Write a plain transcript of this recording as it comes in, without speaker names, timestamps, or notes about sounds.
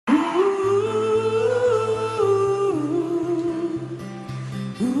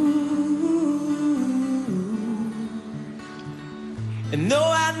And though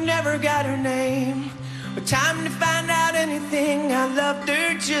I never got her name, but time to find out anything, I loved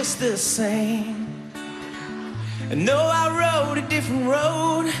her just the same. And though I rode a different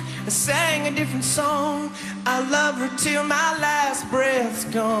road and sang a different song, I love her till my last breath's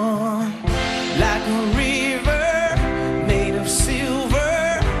gone. Like a river made of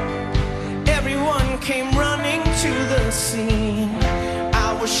silver, everyone came running to the scene.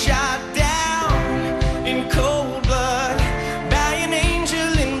 I was shot down in cold blood by an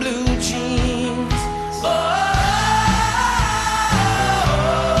angel in blue jeans. Oh,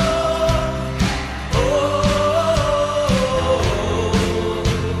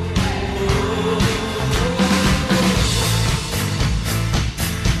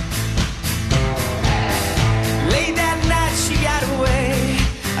 late that night she got away.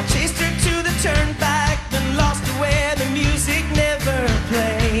 I chased her to the turnpike, then lost her where the music never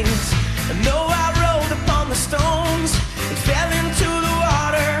plays. And though I rolled upon the stones and fell into the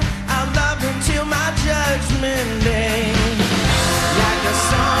water, I loved her till my judgment day. Like a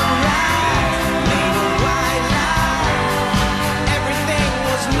sunrise made of white light, everything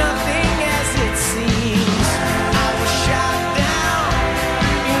was nothing as it seems. I was shot down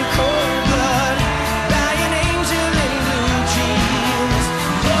in cold blood by an angel in blue jeans.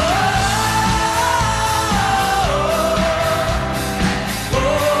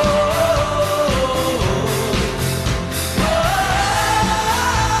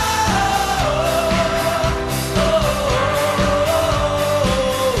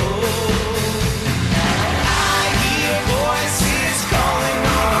 I hear voices calling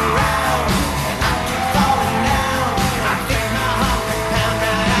all around, and I keep falling down. I think my heart will pound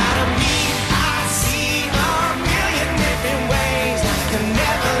right out of me. I see a million different ways to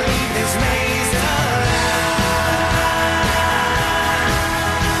never leave this maze alive.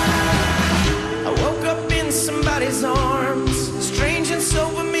 I woke up in somebody's arms, strange and so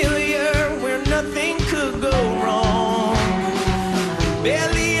familiar, where nothing could go wrong.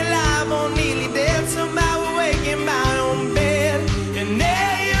 Barely